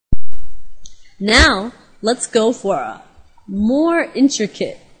Now, let's go for a more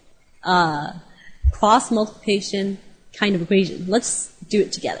intricate cross multiplication kind of equation. Let's do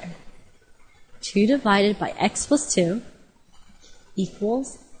it together. 2 divided by x plus 2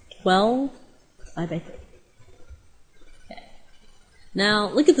 equals 12 divided by 3. Okay. Now,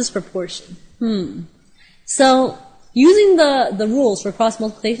 look at this proportion. So, using the rules for cross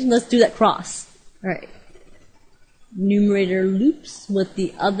multiplication, let's do that cross. All right. Numerator loops with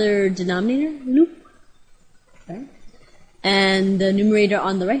the other denominator loop. Okay. And the numerator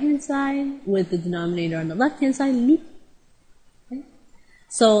on the right-hand side with the denominator on the left-hand side loop. Okay.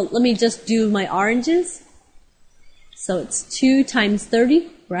 So let me just do my oranges. So it's 2 times 30,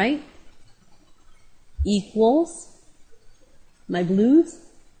 right? Equals my blues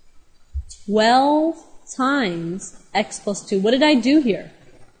 12 times x plus 2. What did I do here?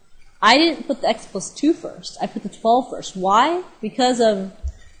 I didn't put the x plus 2 first. I put the 12 first. Why? Because of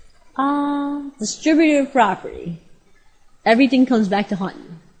distributive property. Everything comes back to haunt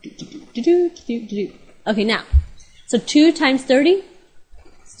you. Okay, now. So 2 times 30.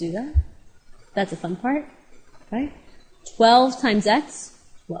 Let's do that. That's a fun part. Right? 12 times x.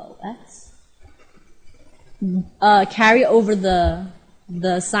 12x. Carry over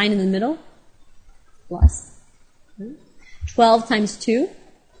the sign in the middle. Plus. 12 times 2.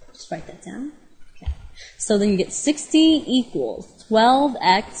 Just write that down. Okay. So then you get 60 equals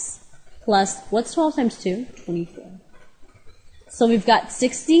 12x plus, what's 12 times 2? 24. So we've got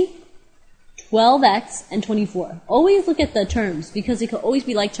 60, 12x, and 24. Always look at the terms, because it could always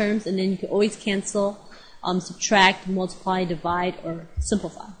be like terms, and then you could always cancel, subtract, multiply, divide, or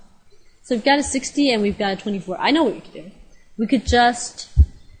simplify. So we've got a 60 and we've got a 24. I know what we could do. We could just,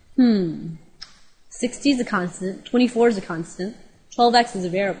 60 is a constant, 24 is a constant, 12x is a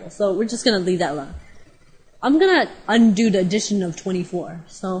variable, so we're just going to leave that alone. I'm going to undo the addition of 24.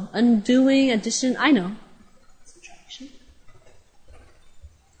 So undoing addition, I know. Subtraction.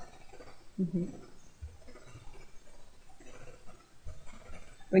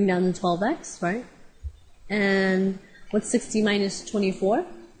 Bring down the 12x, right? And what's 60 minus 24?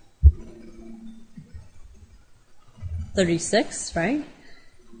 36, right?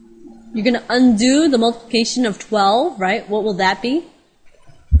 You're going to undo the multiplication of 12, right? What will that be?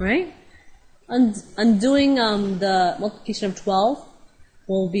 Right? Undoing the multiplication of 12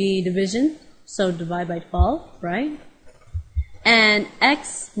 will be division. So divide by 12, right? And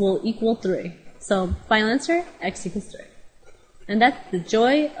x will equal 3. So final answer, x equals 3. And that's the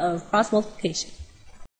joy of cross multiplication.